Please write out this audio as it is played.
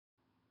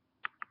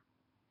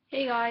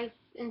Hey guys,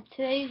 in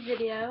today's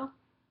video,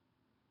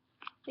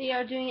 we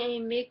are doing a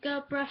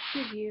makeup brush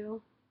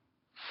review.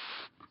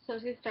 So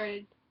let's get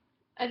started.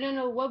 I don't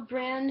know what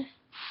brand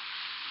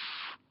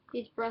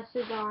these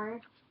brushes are,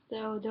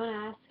 so don't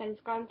ask. I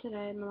just got them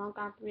today. My mom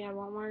got them for me at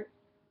Walmart.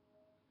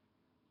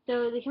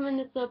 So they come in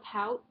this little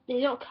pouch. They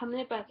don't come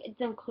in it, but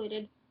it's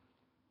included.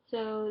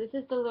 So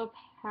this is the little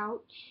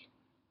pouch.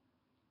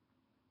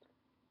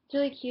 It's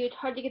really cute. It's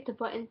hard to get the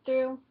button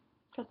through.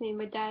 Trust me,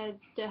 my dad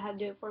had to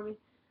do it for me.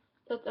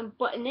 So let's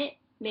unbutton it,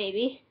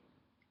 maybe.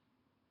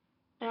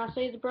 And I'll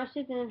show you the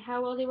brushes and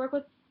how well they work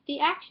with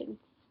the actions.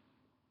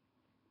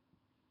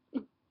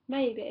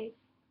 Maybe.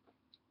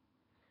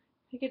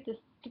 I get this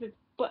stupid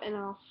button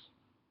off.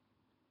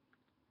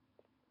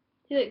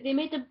 See, look, they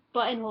made the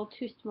buttonhole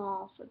too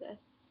small for this.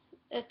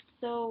 It's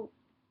so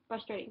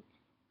frustrating.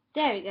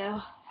 There we go.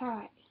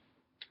 Alright.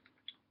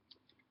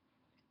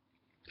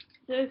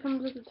 So it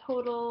comes with a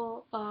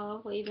total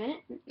of, wait a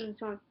minute, I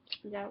just want to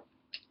check it out.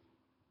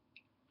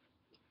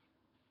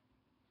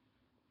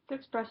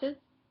 6 brushes.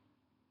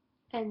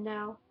 And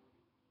now,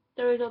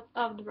 the results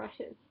of the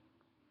brushes.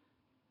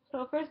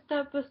 So first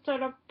up, we'll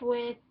start up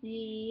with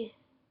the,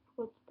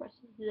 what brush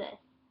is this?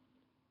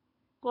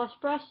 Blush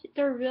brush.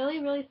 They're really,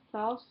 really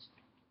soft.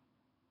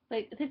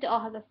 Like, I think they all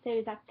have the same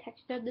exact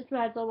texture. This one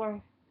has a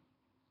little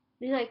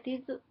more. These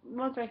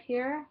ones right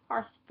here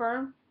are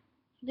firm,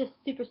 just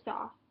super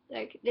soft.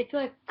 Like they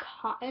feel like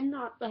cotton,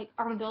 like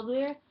on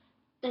Build-A-Bear.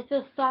 They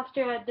feel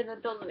softer than a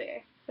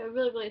Build-A-Bear. They're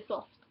really, really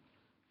soft.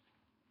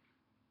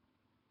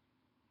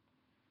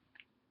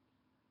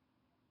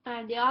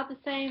 And they all have the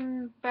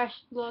same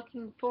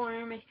brush-looking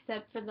form,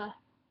 except for the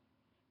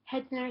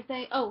heads and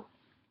everything. Oh,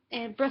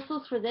 and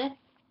bristles for this.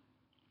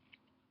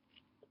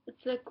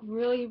 It's like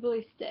really,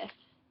 really stiff.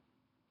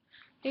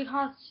 They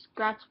cause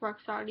scratch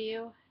marks on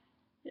you.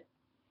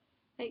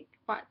 Like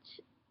watch.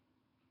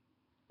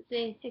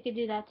 See, they can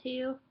do that to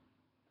you.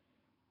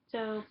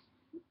 So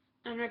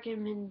I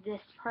recommend this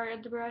part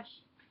of the brush.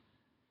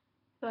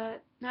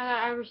 But now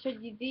that I've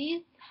showed you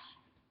these,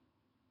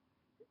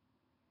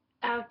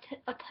 I'll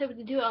tell you what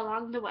to do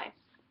along the way.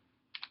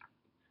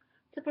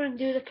 So I'm going to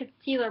do the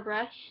concealer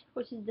brush,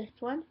 which is this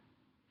one.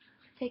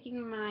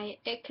 Taking my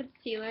IT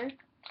concealer.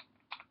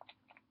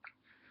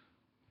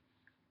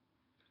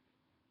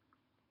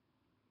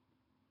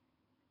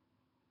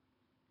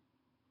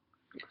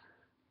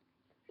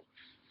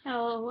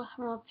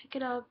 I'll pick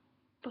it up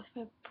with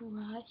my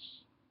brush.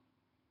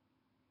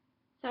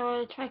 So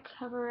I'll try to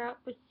cover up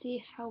and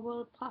see how well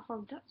the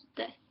platform does with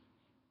this.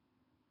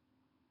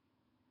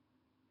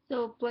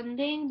 So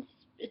blending,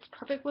 it's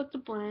perfect with the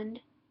blend.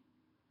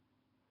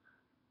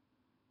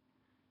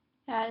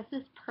 Yeah,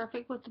 this is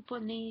perfect with the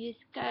blending. You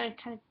just gotta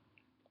kind of,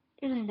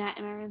 there's a net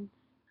in my room.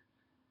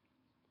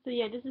 So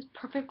yeah, this is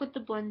perfect with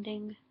the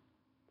blending.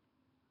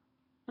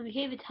 And you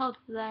can't even tell it's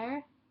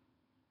there.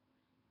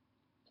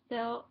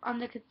 So on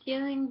the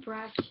concealing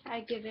brush, I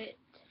give it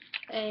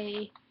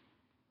a,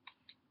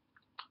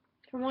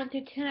 from 1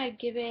 to 10, I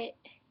give it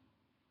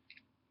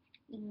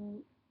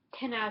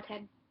 10 out of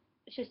 10.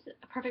 It's just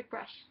a perfect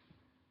brush.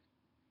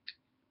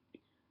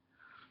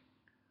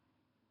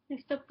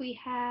 Next up we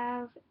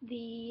have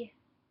the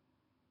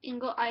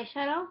Ingle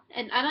eyeshadow,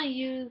 and I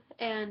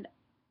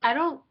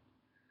don't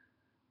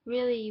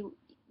really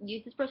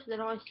use this brush because I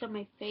don't want to show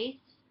my face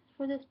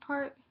for this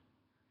part,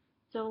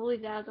 so we'll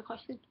leave that as a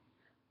question.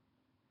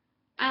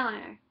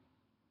 Eyeliner.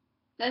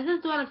 This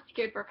is the one I'm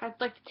scared for because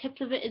like the tips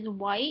of it is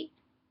white,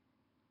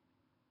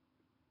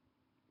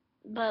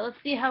 but let's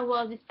see how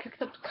well this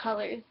picks up the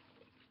colors.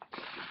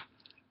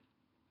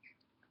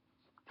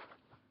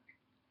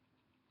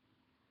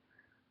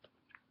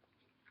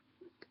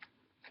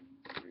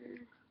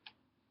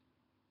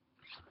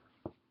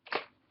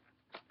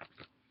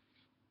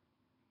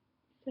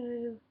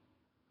 So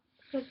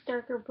it's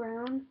darker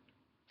brown.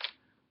 I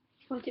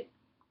want to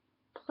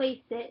place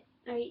it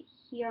right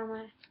here on my,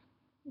 I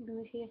don't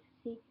know if you guys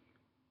can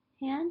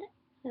see, hand.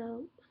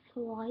 So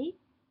swipe.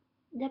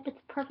 Yep, it's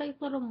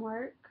perfect little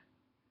mark.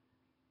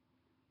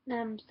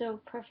 So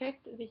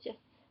perfect. It was just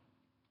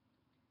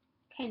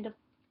kind of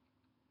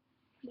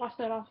wash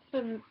that off,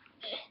 and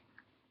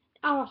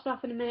I'll wash it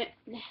off in a minute.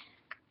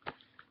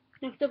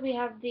 Next up we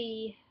have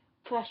the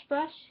blush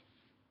brush.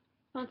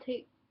 I'll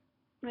take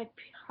my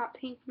hot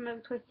pink from my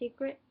Victoria's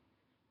Secret.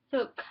 So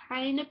it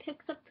kind of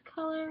picks up the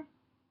color.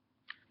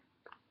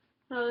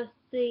 Let's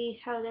see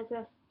how that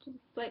does the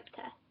swipe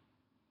test.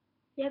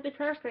 Yep, it's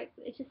perfect.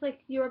 It's just like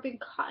you're rubbing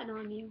cotton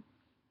on you.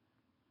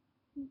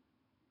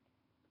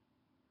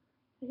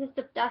 That's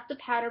the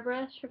powder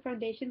brush for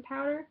foundation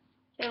powder.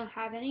 I don't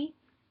have any.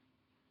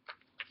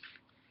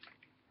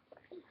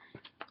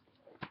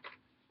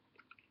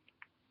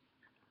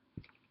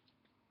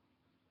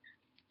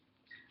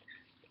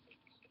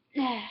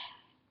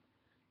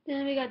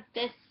 Then we got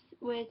this,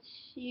 which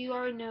you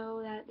already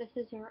know that this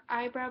is your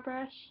eyebrow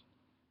brush.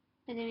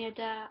 And then we have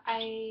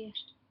the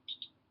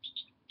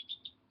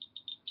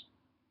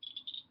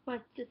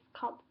what's this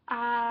called?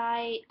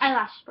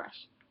 Eyelash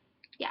brush.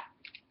 Yeah.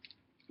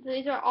 So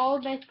these are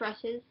all nice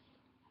brushes.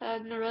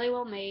 They're really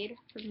well made,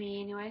 for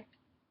me anyway.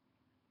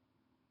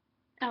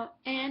 Oh,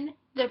 and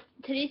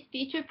today's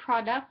featured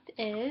product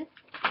is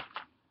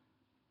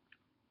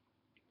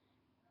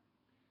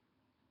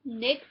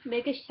NYX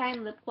Mega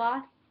Shine Lip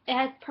Gloss. It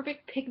has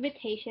perfect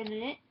pigmentation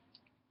in it.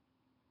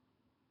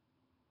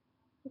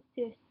 Let's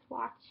do a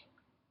swatch.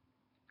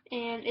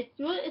 And it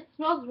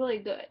smells really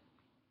good.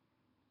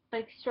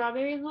 Like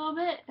strawberries a little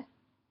bit.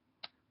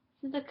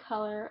 This is the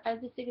color. I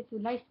just think it's a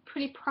nice,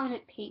 pretty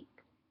prominent pink.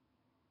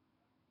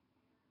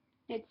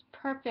 It's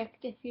perfect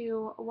if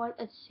you want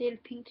a shade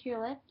of pink to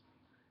your lips.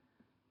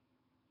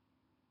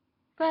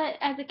 But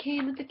as it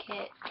came with the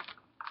kit,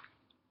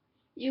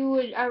 you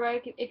would,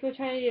 if you're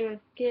trying to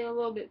get a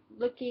little bit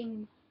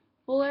looking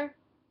fuller,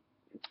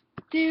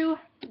 do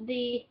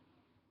the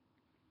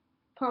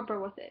plumper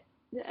with it.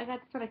 I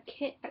got this on a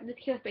kit. This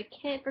kit was my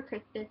kit for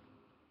Christmas.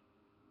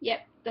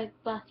 Yep, that's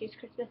last year's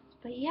Christmas.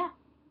 But yeah.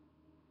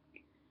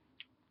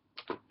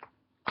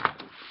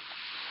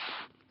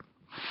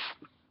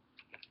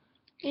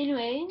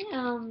 Anyway,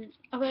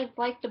 I would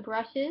like the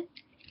brushes.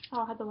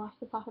 I'll have to wash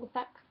this off in a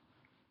sec.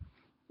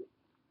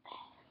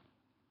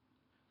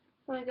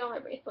 I'm gonna go on my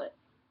bracelet.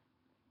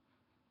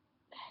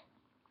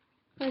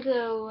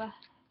 So,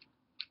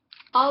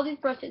 all these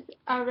brushes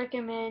I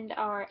recommend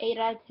are 8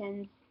 out of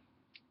 10s.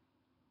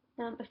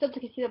 Except the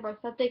concealer brush,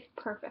 that thing's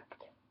perfect.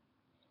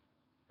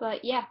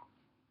 But yeah.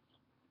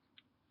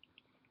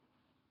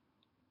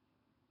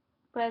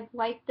 But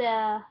like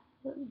the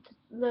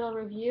little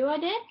review I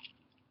did,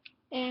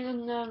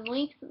 and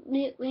link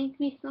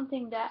me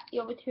something that you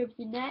want me to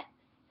review next,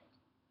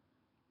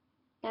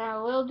 and I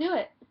will do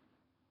it.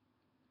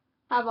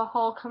 I have a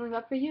haul coming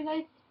up for you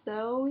guys,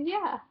 so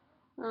yeah.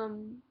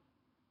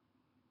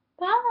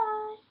 Bye.